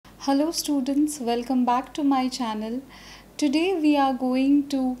Hello students, welcome back to my channel. Today we are going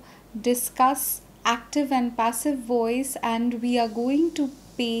to discuss active and passive voice, and we are going to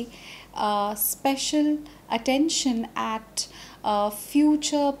pay special attention at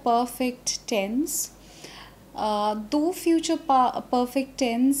future perfect tense. Though future perfect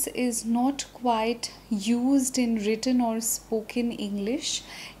tense is not quite used in written or spoken English,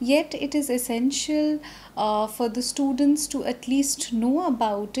 yet it is essential for the students to at least know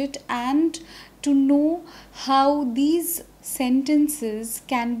about it and to know how these sentences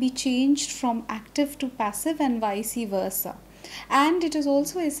can be changed from active to passive and vice versa. And it is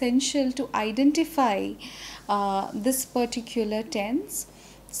also essential to identify this particular tense.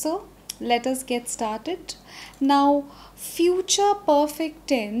 So let us get started. Now, future perfect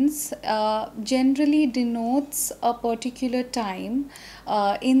tense generally denotes a particular time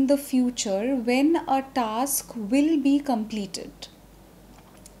in the future when a task will be completed.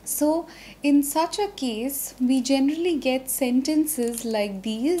 So, in such a case, we generally get sentences like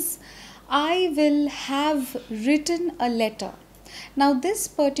these: I will have written a letter. Now, this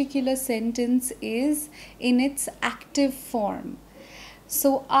particular sentence is in its active form.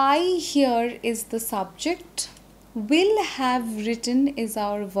 So, I here is the subject, will have written is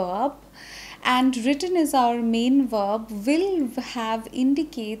our verb, and written is our main verb. Will have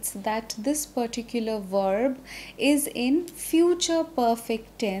indicates that this particular verb is in future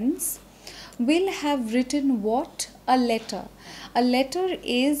perfect tense. Will have written what? A letter. A letter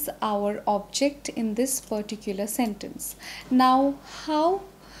is our object in this particular sentence. Now,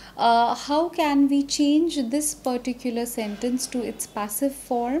 how can we change this particular sentence to its passive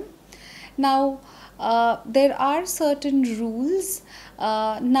form? Now, there are certain rules.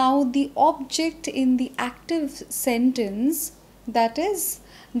 Now, the object in the active sentence, that is,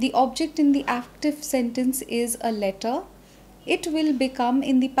 the object in the active sentence is a letter. It will become,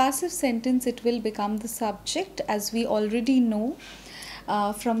 in the passive sentence, it will become the subject, as we already know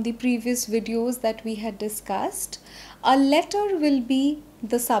from the previous videos that we had discussed. A letter will be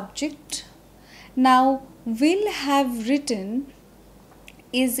the subject. Now, will have written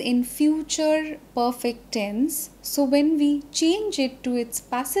is in future perfect tense. So when we change it to its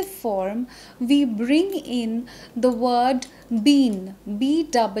passive form, we bring in the word been,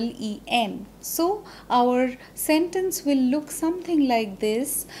 B-E-E-N. So our sentence will look something like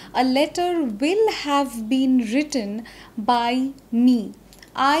this: a letter will have been written by me.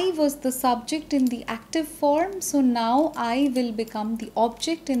 I was the subject in the active form, so now I will become the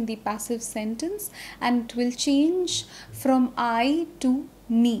object in the passive sentence, and it will change from I to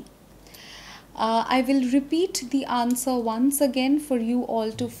me. I will repeat the answer once again for you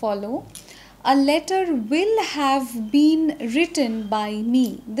all to follow. A letter will have been written by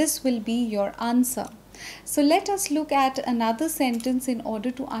me. This will be your answer. So let us look at another sentence in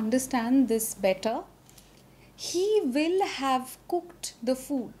order to understand this better. He will have cooked the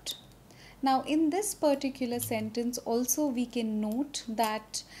food. Now, in this particular sentence also we can note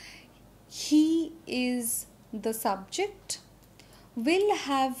that he is the subject. Will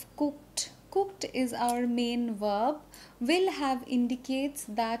have cooked. Cooked is our main verb. Will have indicates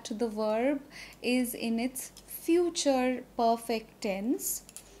that the verb is in its future perfect tense.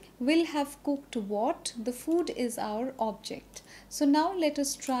 Will have cooked what? The food is our object. So now let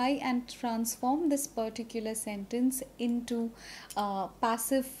us try and transform this particular sentence into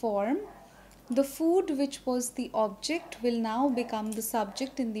passive form. The food, which was the object, will now become the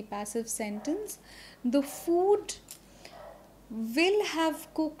subject in the passive sentence. The food will have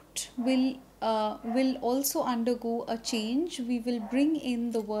cooked will also undergo a change. We will bring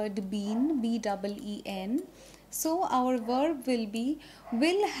in the word been, B-E-E-N. So our verb will be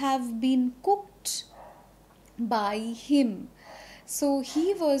will have been cooked by him. So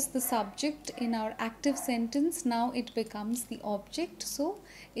he was the subject in our active sentence. Now it becomes the object, so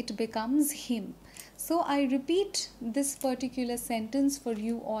it becomes him. So I repeat this particular sentence for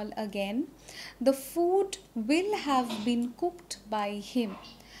you all again. The food will have been cooked by him.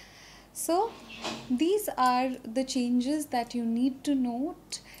 So these are the changes that you need to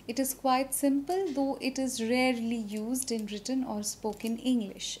note. It is quite simple, though it is rarely used in written or spoken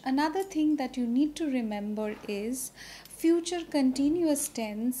English. Another thing that you need to remember is future continuous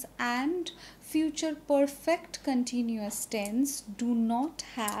tense and future perfect continuous tense do not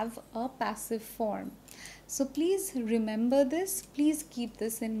have a passive form. So please remember this. Please keep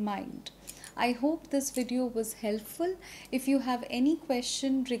this in mind. I hope this video was helpful. If you have any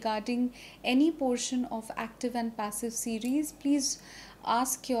question regarding any portion of active and passive series, please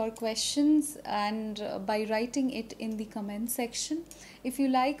ask your questions and by writing it in the comment section. If you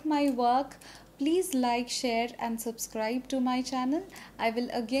like my work, Please like, share and subscribe to my channel. I will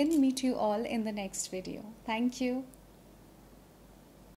again meet you all in the next video. Thank you.